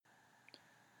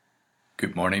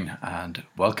Good morning and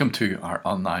welcome to our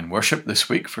online worship this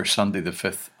week for Sunday the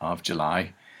 5th of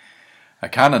July. I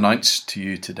can announce to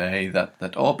you today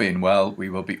that all being well,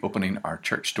 we will be opening our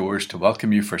church doors to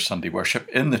welcome you for Sunday worship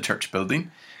in the church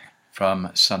building from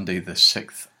Sunday the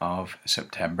 6th of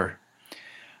September.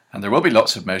 And there will be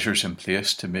lots of measures in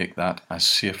place to make that as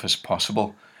safe as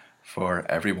possible for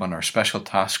everyone. Our special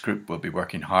task group will be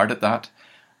working hard at that.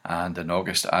 And in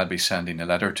August, I'll be sending a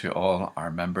letter to all our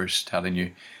members telling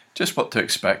you just what to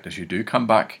expect as you do come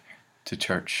back to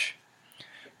church.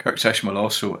 Kirk Session will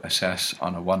also assess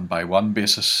on a one-by-one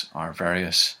basis our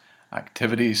various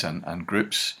activities and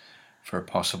groups for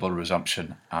possible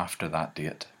resumption after that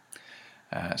date.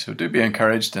 So do be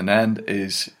encouraged, an end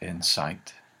is in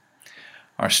sight.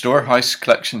 Our storehouse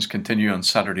collections continue on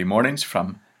Saturday mornings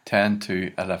from 10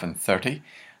 to 11:30,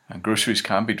 and groceries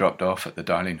can be dropped off at the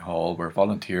Dowling Hall where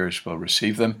volunteers will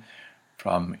receive them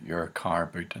from your car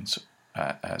boot, and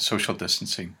social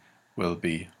distancing will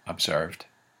be observed.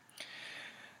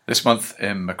 This month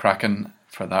in McCracken,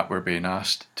 for that we're being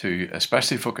asked to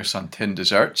especially focus on tinned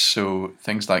desserts, so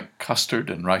things like custard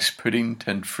and rice pudding,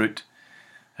 tinned fruit,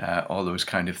 all those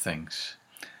kind of things.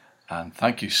 And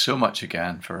thank you so much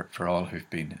again for all who've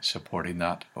been supporting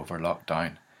that over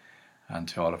lockdown, and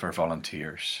to all of our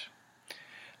volunteers.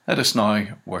 Let us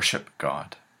now worship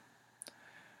God.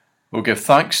 O give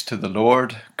thanks to the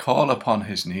Lord, call upon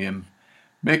his name,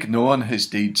 make known his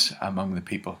deeds among the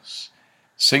peoples.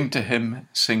 Sing to him,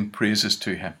 sing praises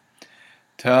to him.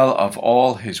 Tell of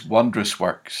all his wondrous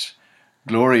works,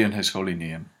 glory in his holy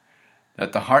name.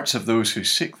 Let the hearts of those who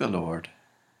seek the Lord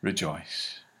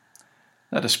rejoice.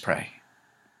 Let us pray.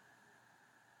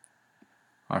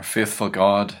 Our faithful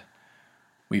God,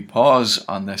 we pause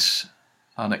on this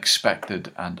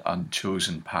unexpected and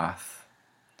unchosen path,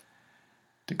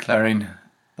 declaring,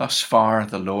 thus far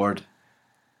the Lord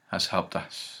has helped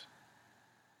us.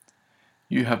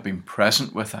 You have been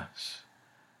present with us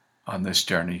on this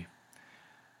journey,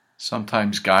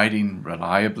 sometimes guiding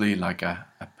reliably like a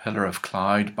pillar of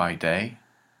cloud by day,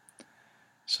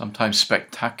 sometimes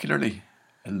spectacularly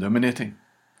illuminating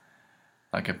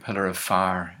like a pillar of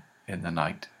fire in the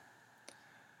night,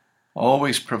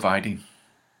 always providing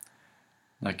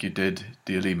like you did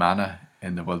daily manna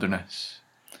in the wilderness,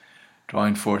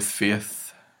 drawing forth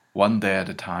faith one day at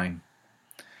a time.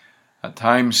 At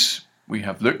times we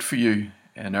have looked for you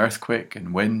in earthquake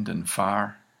and wind and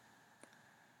fire,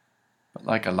 but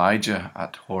like Elijah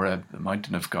at Horeb, the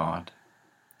mountain of God,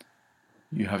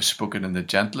 you have spoken in the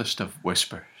gentlest of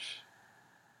whispers,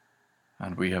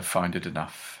 and we have found it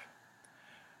enough.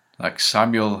 Like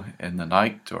Samuel in the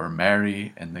night or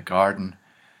Mary in the garden,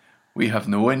 we have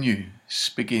known you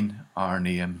speaking our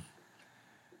name,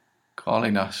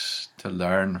 calling us to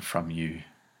learn from you,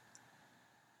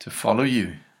 to follow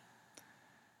you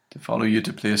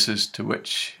to places to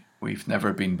which we've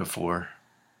never been before.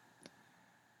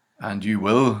 And you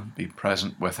will be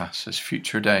present with us as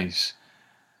future days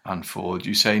unfold.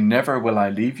 You say, never will I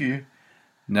leave you,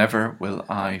 never will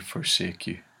I forsake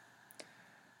you.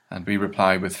 And we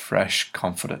reply with fresh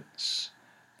confidence,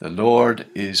 the Lord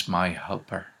is my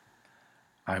helper.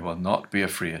 I will not be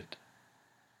afraid.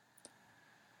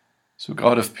 So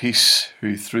God of peace,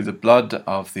 who through the blood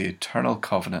of the eternal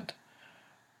covenant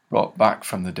brought back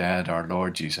from the dead our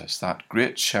Lord Jesus, that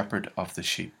great shepherd of the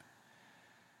sheep,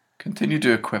 continue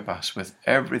to equip us with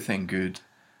everything good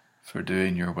for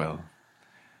doing your will.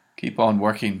 Keep on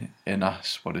working in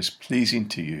us what is pleasing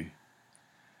to you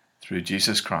through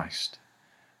Jesus Christ,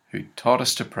 who taught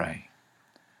us to pray,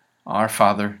 Our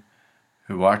Father,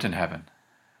 who art in heaven,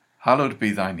 hallowed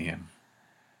be thy name.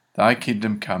 Thy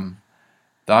kingdom come,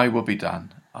 thy will be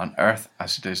done on earth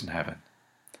as it is in heaven.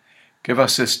 Give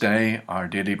us this day our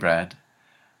daily bread,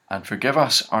 and forgive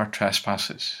us our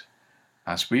trespasses,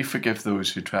 as we forgive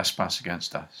those who trespass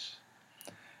against us.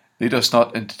 Lead us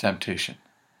not into temptation,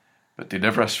 but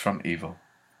deliver us from evil.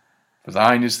 For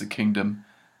thine is the kingdom,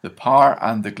 the power,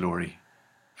 and the glory,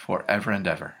 for ever and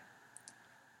ever.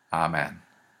 Amen.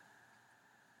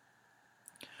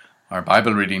 Our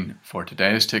Bible reading for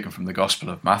today is taken from the Gospel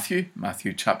of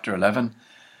Matthew chapter 11,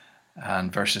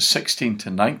 and verses 16 to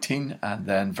 19, and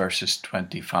then verses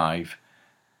 25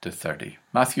 to 30.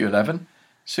 Matthew 11,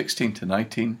 16 to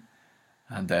 19,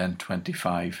 and then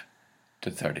 25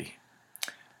 to 30.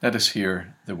 Let us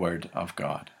hear the word of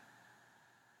God.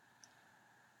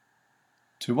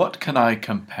 To what can I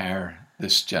compare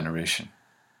this generation?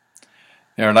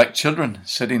 They are like children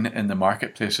sitting in the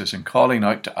marketplaces and calling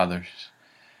out to others,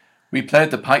 We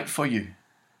played the pipe for you,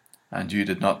 and you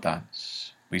did not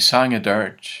dance. We sang a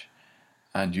dirge,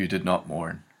 and you did not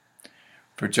mourn.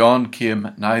 For John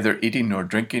came neither eating nor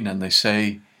drinking, and they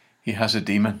say, he has a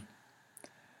demon.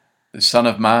 The Son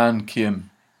of Man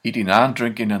came eating and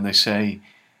drinking, and they say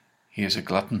he is a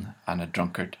glutton and a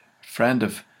drunkard, a friend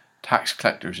of tax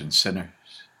collectors and sinners.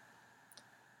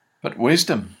 But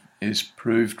wisdom is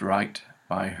proved right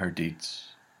by her deeds.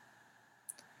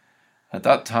 At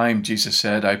that time Jesus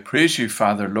said, I praise you,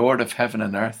 Father, Lord of heaven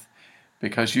and earth,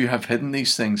 because you have hidden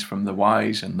these things from the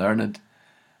wise and learned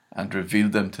and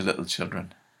revealed them to little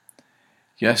children.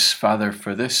 Yes, Father,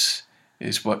 for this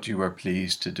is what you were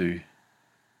pleased to do.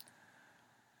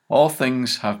 All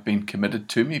things have been committed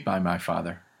to me by my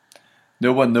Father.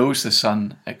 No one knows the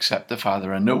Son except the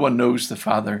Father, and no one knows the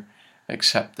Father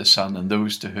except the Son, and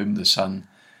those to whom the Son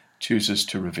chooses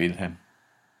to reveal him.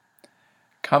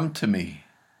 Come to me,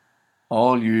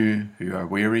 all you who are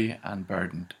weary and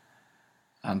burdened,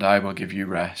 and I will give you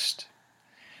rest.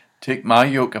 Take my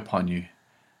yoke upon you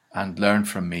and learn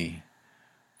from me,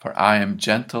 for I am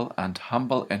gentle and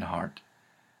humble in heart,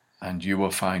 and you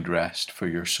will find rest for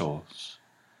your souls.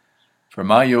 For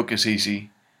my yoke is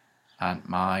easy and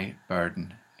my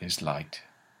burden is light.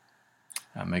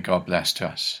 And may God bless to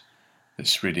us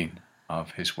this reading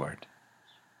of his word.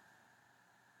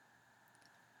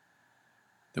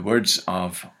 The words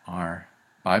of our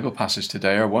Bible passage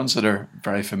today are ones that are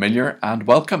very familiar and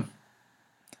welcome.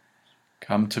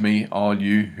 Come to me, all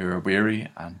you who are weary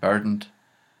and burdened,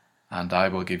 and I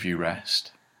will give you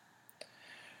rest.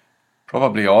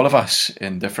 Probably all of us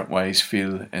in different ways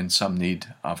feel in some need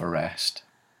of a rest.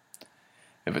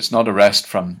 If it's not a rest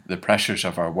from the pressures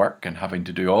of our work and having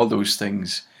to do all those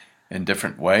things in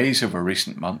different ways over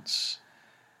recent months,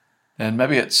 then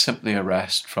maybe it's simply a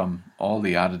rest from all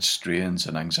the added strains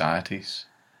and anxieties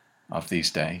of these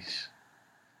days.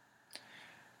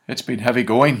 It's been heavy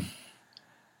going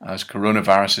as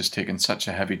coronavirus has taken such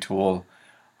a heavy toll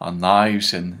on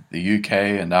lives in the UK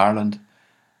and Ireland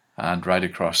and right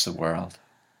across the world.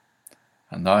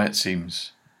 And now it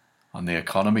seems on the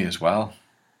economy as well.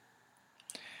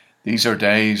 These are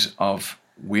days of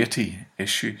weighty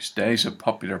issues, days of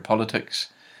popular politics,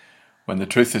 when the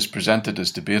truth is presented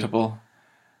as debatable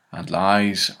and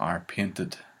lies are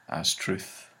painted as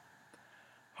truth.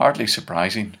 Hardly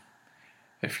surprising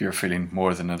if you're feeling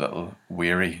more than a little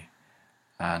weary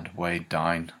and weighed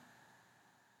down.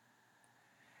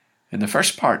 In the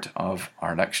first part of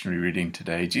our lectionary reading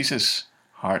today, Jesus'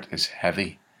 heart is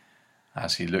heavy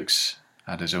as he looks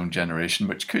at his own generation,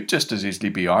 which could just as easily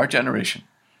be our generation.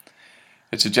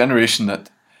 It's a generation that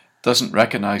doesn't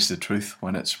recognize the truth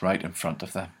when it's right in front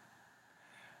of them.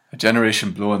 A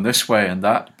generation blown this way and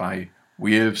that by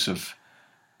waves of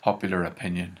popular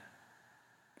opinion.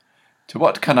 To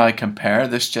what can I compare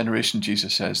this generation,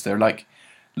 Jesus says? They're like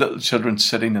little children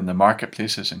sitting in the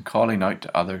marketplaces and calling out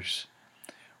to others.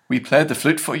 We played the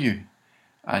flute for you,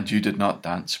 and you did not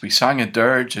dance. We sang a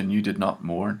dirge, and you did not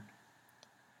mourn.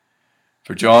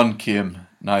 For John came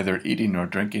neither eating nor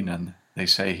drinking, and they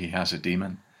say he has a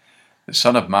demon. The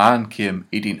Son of Man came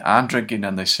eating and drinking,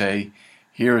 and they say,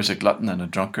 here is a glutton and a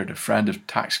drunkard, a friend of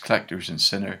tax collectors and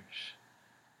sinners.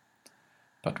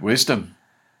 But wisdom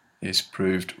is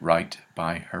proved right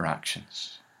by her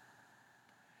actions.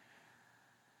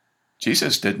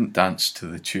 Jesus didn't dance to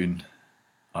the tune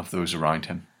of those around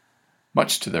him,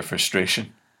 much to their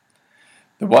frustration.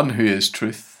 The one who is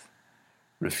truth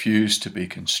refused to be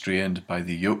constrained by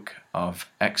the yoke of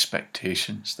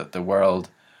expectations that the world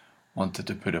wanted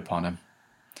to put upon him.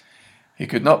 He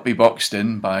could not be boxed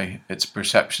in by its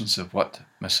perceptions of what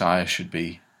Messiah should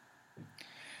be.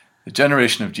 The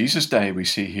generation of Jesus' day we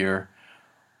see here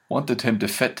wanted him to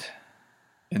fit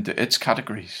into its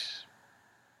categories.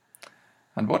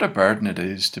 And what a burden it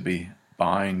is to be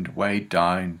bound, weighed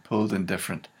down, pulled in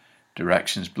different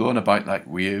directions, blown about like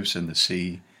waves in the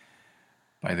sea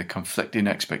by the conflicting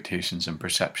expectations and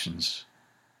perceptions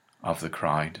of the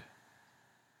crowd.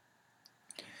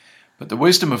 But the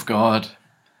wisdom of God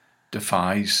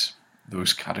defies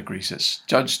those categories. It's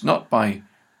judged not by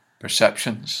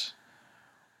perceptions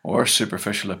or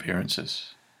superficial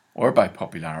appearances or by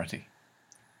popularity,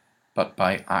 but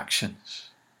by actions.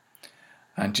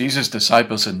 And Jesus'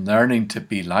 disciples, in learning to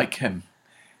be like him,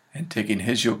 in taking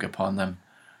his yoke upon them,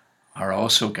 are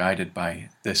also guided by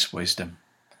this wisdom.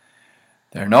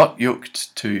 They're not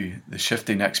yoked to the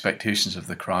shifting expectations of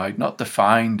the crowd, not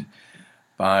defined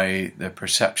by the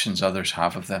perceptions others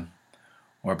have of them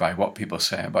or by what people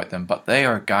say about them, but they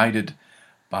are guided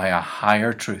by a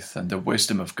higher truth and the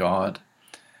wisdom of God,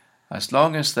 as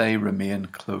long as they remain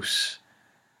close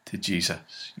to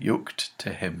Jesus, yoked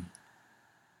to him.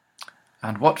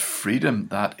 And what freedom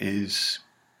that is.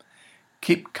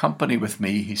 Keep company with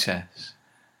me, he says,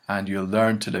 and you'll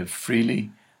learn to live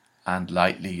freely and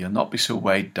lightly. You'll not be so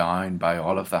weighed down by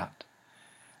all of that.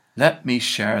 Let me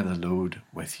share the load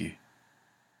with you.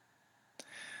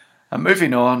 And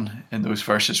moving on in those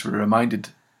verses, we're reminded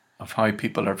of how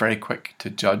people are very quick to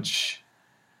judge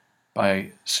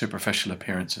by superficial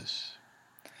appearances.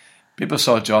 People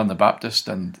saw John the Baptist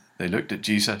and they looked at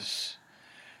Jesus.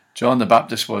 John the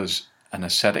Baptist was an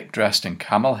ascetic dressed in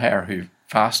camel hair who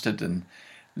fasted and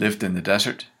lived in the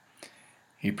desert.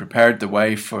 He prepared the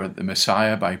way for the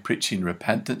Messiah by preaching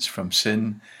repentance from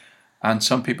sin, and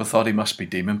some people thought he must be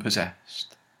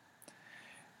demon-possessed.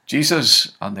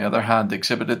 Jesus, on the other hand,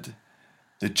 exhibited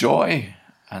the joy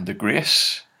and the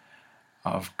grace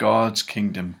of God's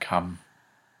kingdom come.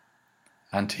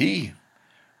 And he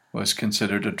was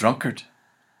considered a drunkard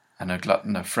and a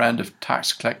glutton, a friend of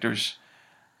tax collectors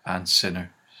and sinners.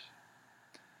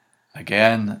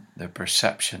 Again, the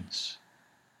perceptions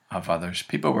of others.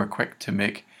 People were quick to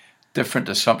make different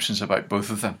assumptions about both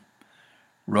of them.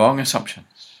 Wrong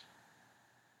assumptions.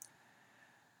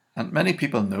 And many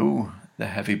people know the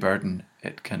heavy burden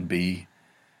it can be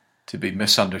to be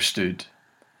misunderstood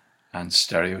and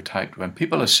stereotyped. When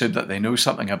people assume that they know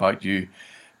something about you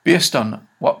based on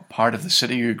what part of the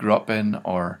city you grew up in,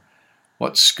 or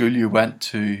what school you went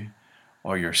to,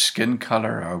 or your skin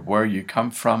colour, or where you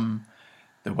come from,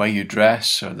 the way you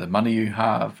dress, or the money you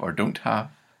have or don't have.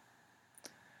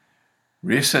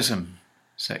 Racism,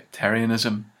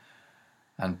 sectarianism,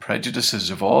 and prejudices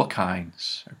of all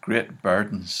kinds are great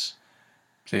burdens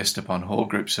placed upon whole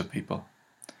groups of people.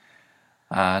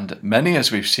 And many,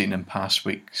 as we've seen in past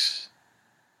weeks,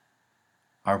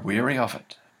 are weary of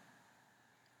it,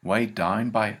 weighed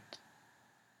down by it.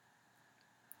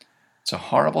 It's a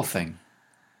horrible thing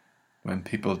when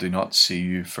people do not see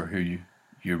you for who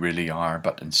you really are,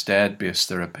 but instead base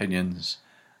their opinions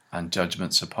and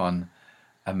judgments upon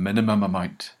a minimum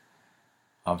amount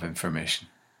of information.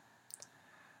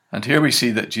 And here we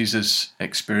see that Jesus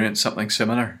experienced something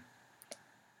similar.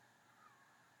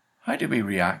 How do we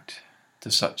react to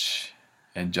such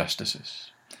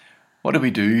injustices? What do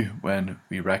we do when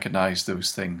we recognize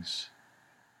those things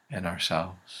in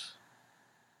ourselves?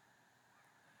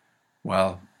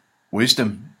 Well,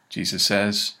 wisdom, Jesus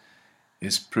says,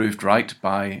 is proved right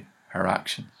by her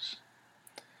actions.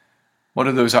 What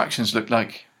do those actions look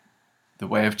like? The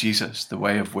way of Jesus, the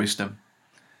way of wisdom.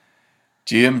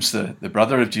 James, the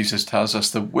brother of Jesus, tells us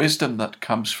the wisdom that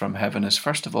comes from heaven is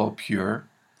first of all pure,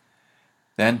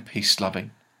 then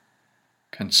peace-loving,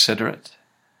 considerate,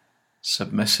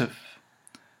 submissive,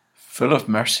 full of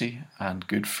mercy and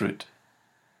good fruit,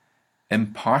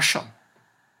 impartial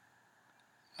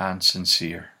and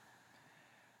sincere.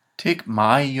 Take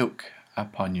my yoke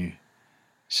upon you,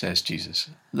 says Jesus.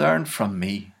 Learn from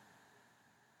me.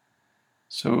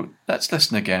 So let's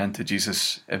listen again to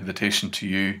Jesus' invitation to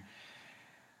you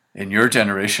in your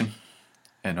generation,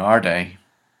 in our day.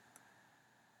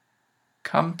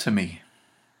 Come to me,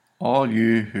 all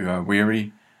you who are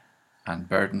weary and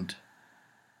burdened,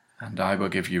 and I will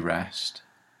give you rest.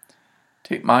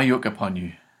 Take my yoke upon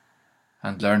you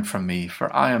and learn from me,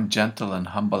 for I am gentle and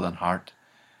humble in heart,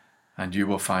 and you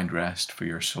will find rest for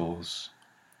your souls.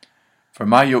 For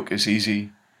my yoke is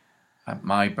easy and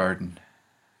my burden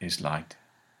is light.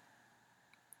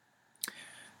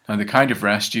 Now, the kind of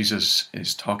rest Jesus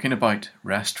is talking about,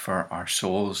 rest for our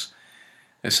souls,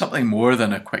 is something more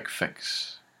than a quick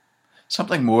fix,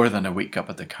 something more than a week up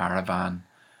at the caravan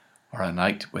or a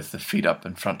night with the feet up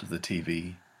in front of the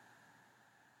TV.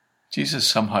 Jesus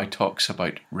somehow talks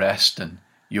about rest and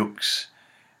yokes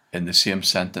in the same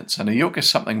sentence, and a yoke is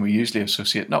something we usually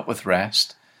associate not with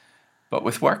rest, but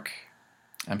with work.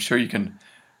 I'm sure you can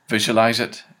visualize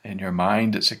it in your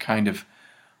mind. It's a kind of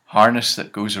harness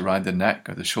that goes around the neck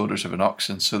or the shoulders of an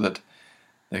oxen so that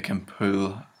they can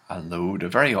pull a load. A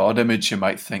very odd image, you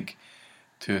might think,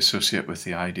 to associate with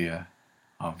the idea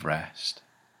of rest.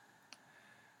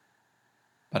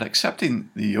 But accepting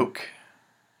the yoke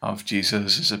of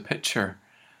Jesus is a picture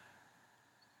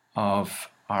of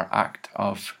our act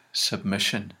of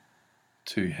submission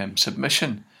to him,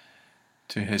 submission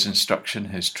to his instruction,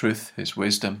 his truth, his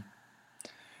wisdom.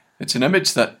 It's an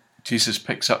image that Jesus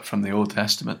picks up from the Old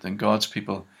Testament and God's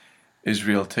people,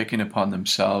 Israel, taking upon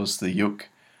themselves the yoke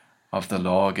of the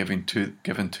law given to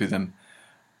them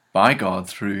by God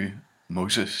through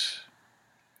Moses.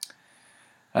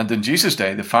 And in Jesus'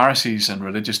 day, the Pharisees and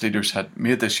religious leaders had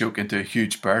made this yoke into a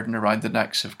huge burden around the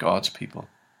necks of God's people,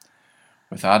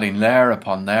 with adding layer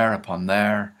upon layer upon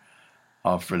layer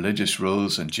of religious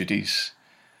rules and duties,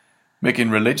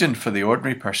 making religion for the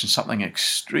ordinary person something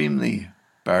extremely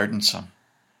burdensome,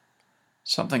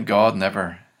 something God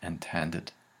never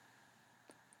intended.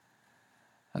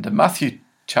 And in Matthew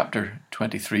chapter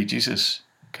 23, Jesus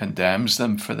condemns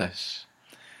them for this.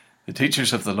 The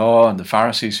teachers of the law and the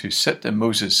Pharisees who sit in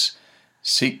Moses'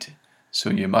 seat, so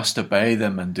you must obey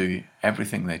them and do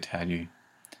everything they tell you.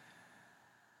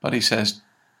 But he says,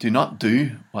 do not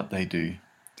do what they do.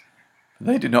 For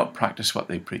they do not practice what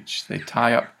they preach. They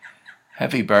tie up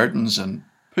heavy burdens and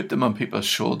put them on people's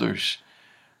shoulders,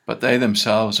 but they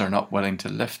themselves are not willing to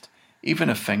lift even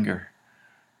a finger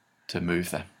to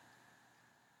move them.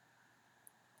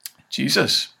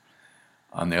 Jesus,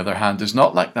 on the other hand, is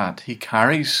not like that. He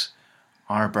carries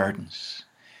our burdens.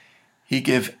 He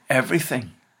gave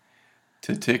everything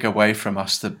to take away from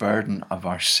us the burden of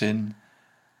our sin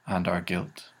and our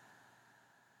guilt.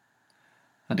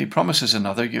 And he promises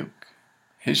another yoke,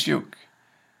 his yoke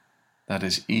that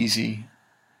is easy,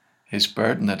 his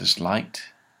burden that is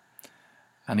light.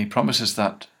 And he promises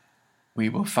that we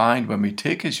will find when we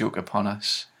take his yoke upon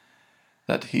us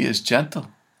that he is gentle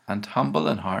and humble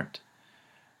in heart,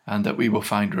 and that we will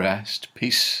find rest,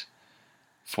 peace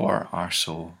for our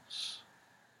souls.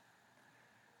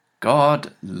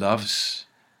 God loves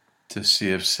to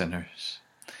save sinners,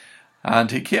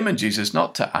 and he came in Jesus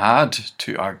not to add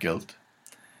to our guilt,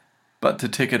 but to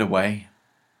take it away.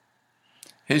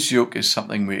 His yoke is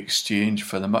something we exchange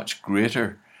for the much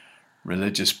greater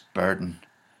religious burden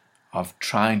of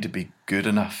trying to be good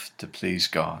enough to please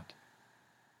God.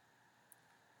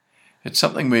 It's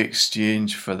something we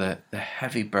exchange for the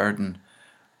heavy burden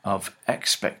of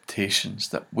expectations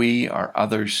that we or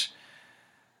others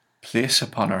place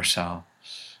upon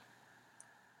ourselves.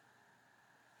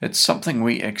 It's something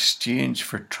we exchange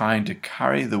for trying to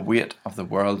carry the weight of the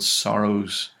world's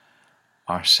sorrows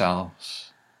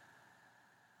ourselves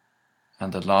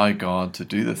and allow God to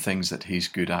do the things that he's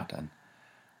good at and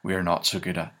we're not so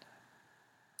good at.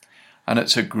 And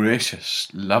it's a gracious,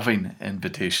 loving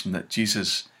invitation that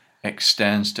Jesus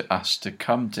extends to us to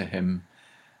come to him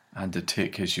and to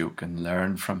take his yoke and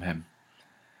learn from him.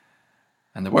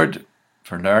 And the word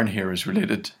for learn here is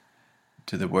related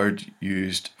to the word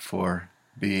used for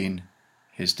being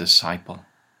his disciple.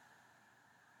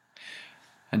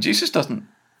 And Jesus doesn't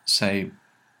say,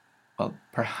 well,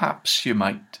 perhaps you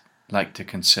might like to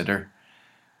consider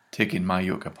taking my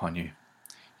yoke upon you.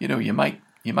 You know, you might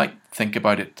think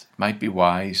about it, might be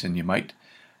wise, and you might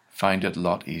find it a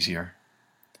lot easier.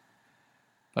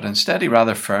 But instead he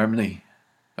rather firmly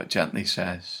but gently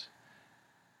says,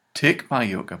 take my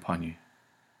yoke upon you.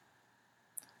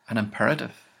 An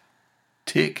imperative.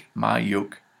 Take my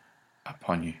yoke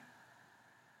upon you.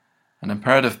 An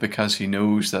imperative because he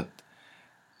knows that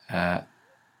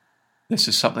this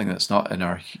is something that's not in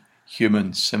our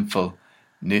human sinful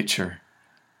nature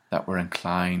that we're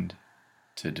inclined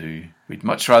to do. We'd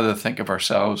much rather think of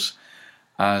ourselves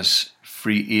as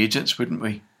free agents, wouldn't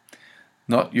we?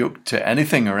 Not yoked to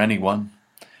anything or anyone,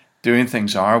 doing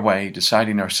things our way,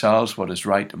 deciding ourselves what is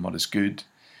right and what is good,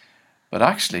 but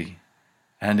actually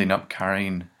ending up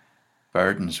carrying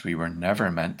burdens we were never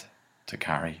meant to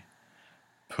carry,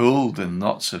 pulled in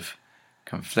lots of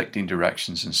conflicting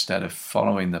directions instead of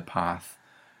following the path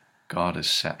God has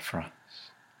set for us.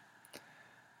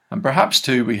 And perhaps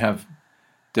too we have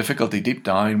difficulty deep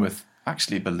down with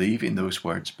actually believing those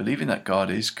words, believing that God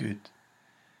is good,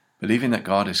 believing that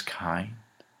God is kind,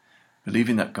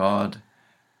 believing that God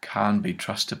can be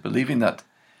trusted, believing that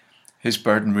his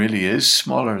burden really is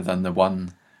smaller than the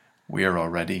one we're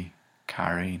already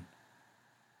carrying.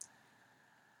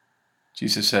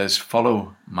 Jesus says,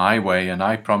 follow my way, and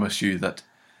I promise you that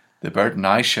the burden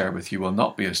I share with you will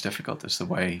not be as difficult as the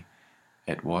way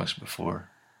it was before.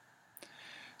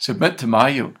 Submit to my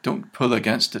yoke. Don't pull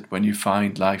against it when you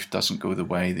find life doesn't go the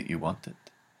way that you want it.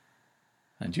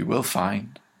 And you will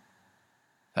find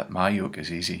that my yoke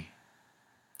is easy.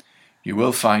 You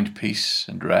will find peace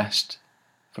and rest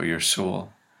for your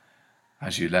soul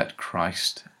as you let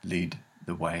Christ lead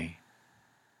the way.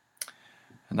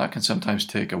 And that can sometimes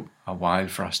take a while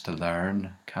for us to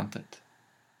learn, can't it?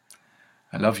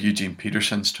 I love Eugene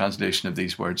Peterson's translation of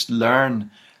these words.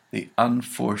 Learn the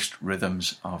unforced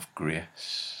rhythms of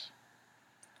grace.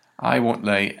 I won't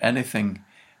lay anything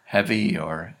heavy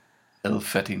or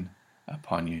ill-fitting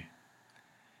upon you.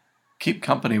 Keep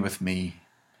company with me,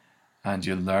 and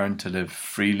you'll learn to live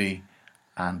freely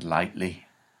and lightly.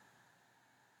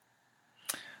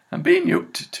 And being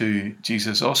yoked to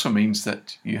Jesus also means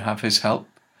that you have his help.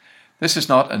 This is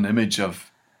not an image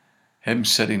of him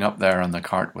sitting up there on the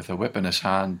cart with a whip in his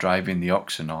hand, driving the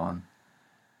oxen on.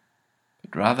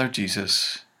 But rather,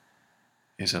 Jesus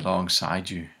is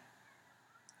alongside you,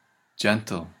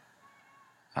 gentle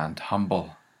and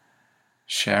humble,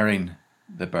 sharing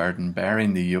the burden,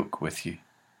 bearing the yoke with you.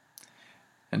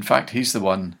 In fact, he's the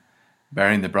one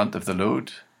bearing the brunt of the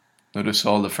load. Notice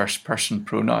all the first person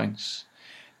pronouns.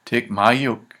 Take my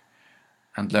yoke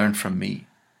and learn from me,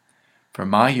 for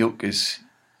my yoke is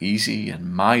easy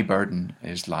and my burden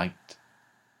is light.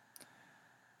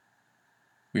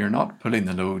 We are not pulling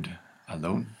the load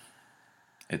alone.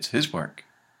 It's his work.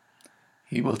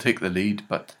 He will take the lead,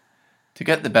 but to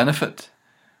get the benefit,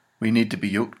 we need to be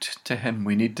yoked to him.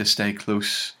 We need to stay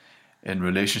close in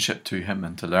relationship to him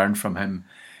and to learn from him,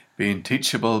 being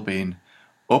teachable, being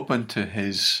open to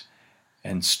his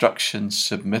instructions,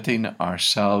 submitting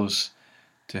ourselves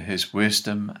to his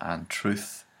wisdom and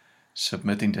truth,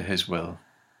 submitting to his will.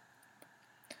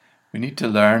 We need to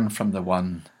learn from the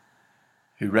one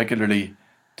who regularly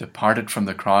departed from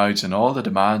the crowds and all the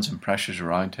demands and pressures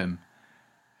around him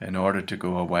in order to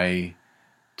go away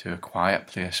to a quiet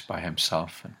place by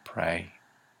himself and pray.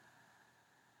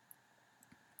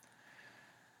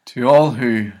 To all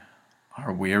who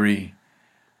are weary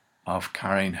of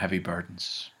carrying heavy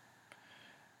burdens,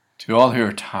 to all who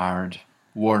are tired,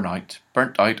 worn out,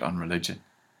 burnt out on religion,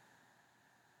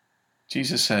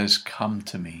 Jesus says, come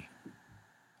to me.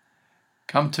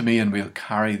 Come to me and we'll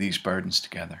carry these burdens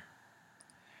together.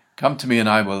 Come to me and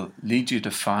I will lead you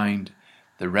to find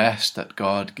the rest that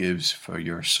God gives for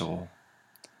your soul.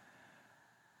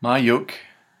 My yoke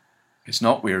is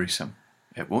not wearisome.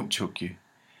 It won't choke you.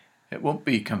 It won't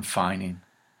be confining.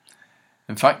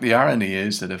 In fact, the irony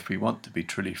is that if we want to be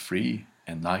truly free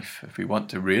in life, if we want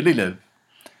to really live,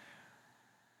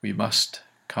 we must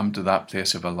come to that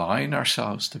place of allowing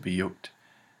ourselves to be yoked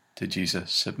to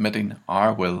Jesus, submitting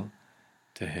our will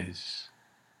to his.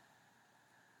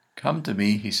 Come to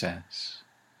me, he says.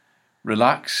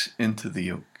 Relax into the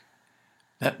yoke.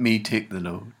 Let me take the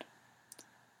load.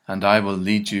 And I will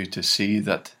lead you to see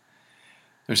that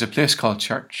there's a place called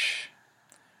church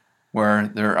where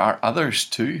there are others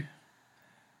too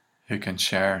who can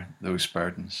share those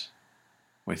burdens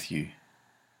with you.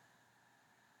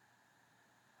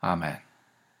 Amen.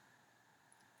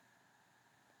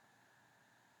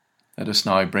 Let us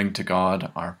now bring to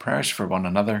God our prayers for one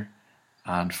another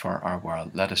and for our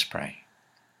world. Let us pray.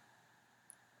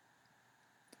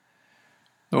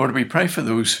 Lord, we pray for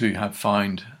those who have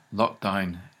found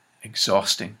lockdown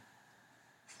exhausting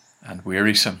and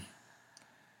wearisome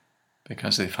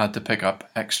because they've had to pick up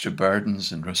extra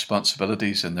burdens and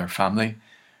responsibilities in their family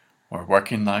or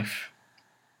working life.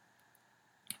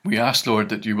 We ask, Lord,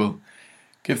 that you will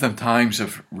give them times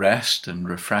of rest and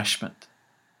refreshment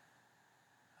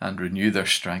and renew their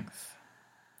strength.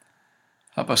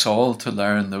 Help us all to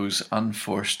learn those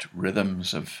unforced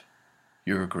rhythms of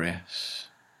your grace.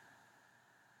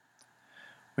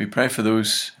 We pray for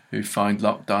those who find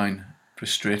lockdown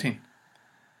frustrating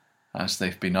as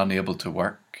they've been unable to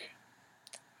work.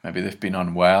 Maybe they've been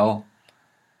unwell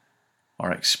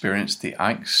or experienced the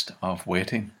angst of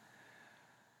waiting.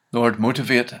 Lord,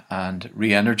 motivate and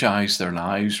re-energize their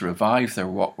lives, revive their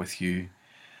walk with you,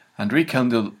 and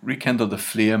rekindle the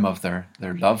flame of their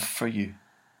love for you.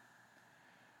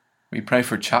 We pray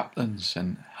for chaplains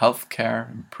in healthcare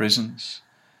and prisons,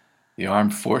 the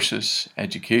armed forces,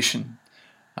 education,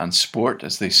 and sport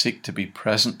as they seek to be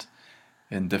present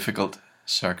in difficult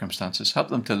circumstances. Help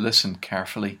them to listen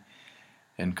carefully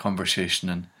in conversation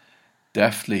and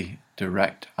deftly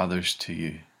direct others to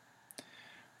you.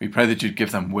 We pray that you'd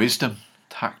give them wisdom,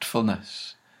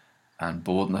 tactfulness, and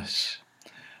boldness,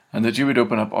 and that you would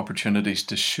open up opportunities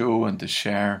to show and to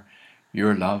share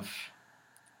your love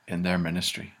in their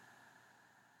ministry.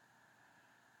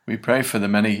 We pray for the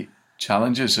many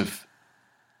challenges of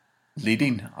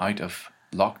leading out of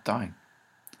lockdown.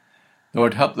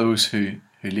 Lord, help those who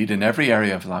lead in every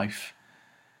area of life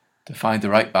to find the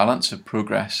right balance of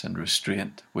progress and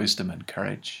restraint, wisdom and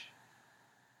courage.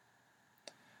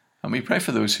 And we pray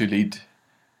for those who lead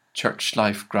church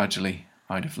life gradually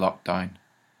out of lockdown,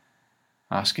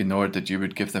 asking, Lord, that you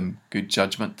would give them good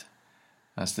judgment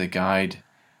as they guide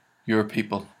your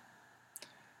people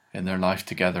in their life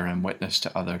together and witness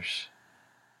to others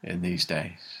in these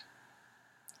days.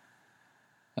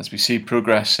 As we see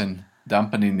progress in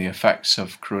dampening the effects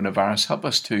of coronavirus, help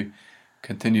us to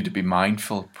continue to be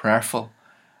mindful, prayerful,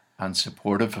 and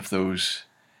supportive of those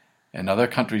in other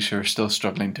countries who are still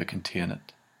struggling to contain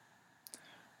it.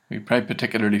 We pray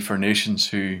particularly for nations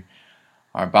who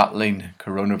are battling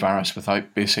coronavirus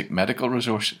without basic medical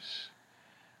resources,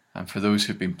 and for those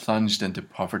who've been plunged into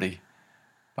poverty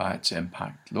by its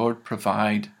impact. Lord,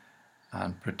 provide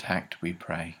and protect, we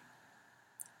pray.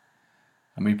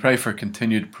 And we pray for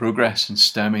continued progress in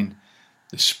stemming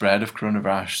the spread of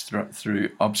coronavirus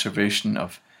through observation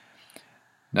of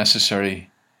necessary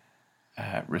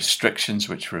restrictions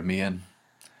which remain,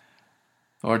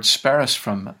 Lord, spare us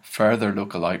from further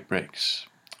local outbreaks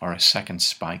or a second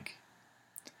spike.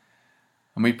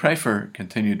 And we pray for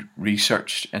continued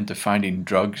research into finding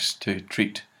drugs to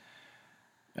treat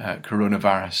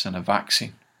coronavirus and a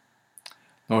vaccine.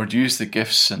 Lord, use the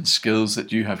gifts and skills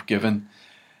that you have given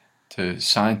to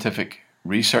scientific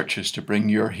researchers to bring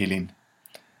your healing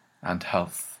and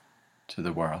health to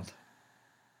the world.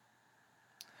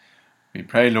 We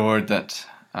pray, Lord, that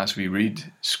as we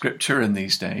read Scripture in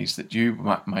these days, that you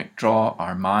might draw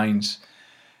our minds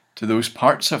to those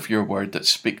parts of your word that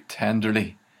speak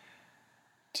tenderly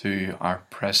to our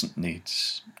present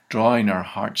needs, drawing our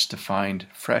hearts to find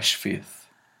fresh faith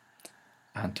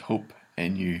and hope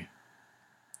in you.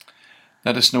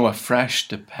 Let us know a fresh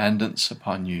dependence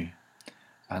upon you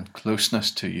and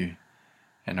closeness to you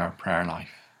in our prayer life.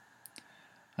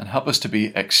 And help us to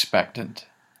be expectant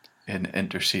in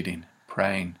interceding,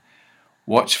 praying,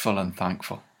 watchful and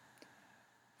thankful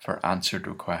for answered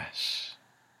requests.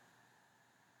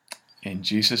 In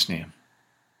Jesus' name,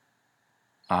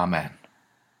 Amen.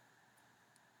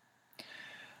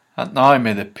 And now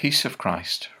may the peace of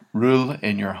Christ rule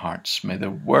in your hearts. May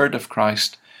the word of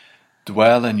Christ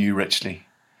dwell in you richly.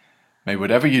 May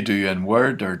whatever you do in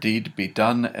word or deed be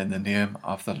done in the name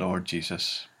of the Lord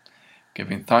Jesus,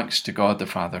 giving thanks to God the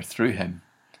Father through him.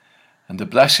 And the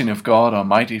blessing of God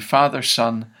Almighty, Father,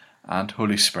 Son, and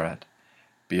Holy Spirit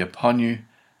be upon you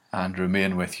and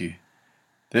remain with you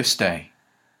this day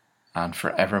and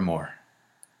forevermore.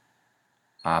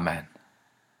 Amen.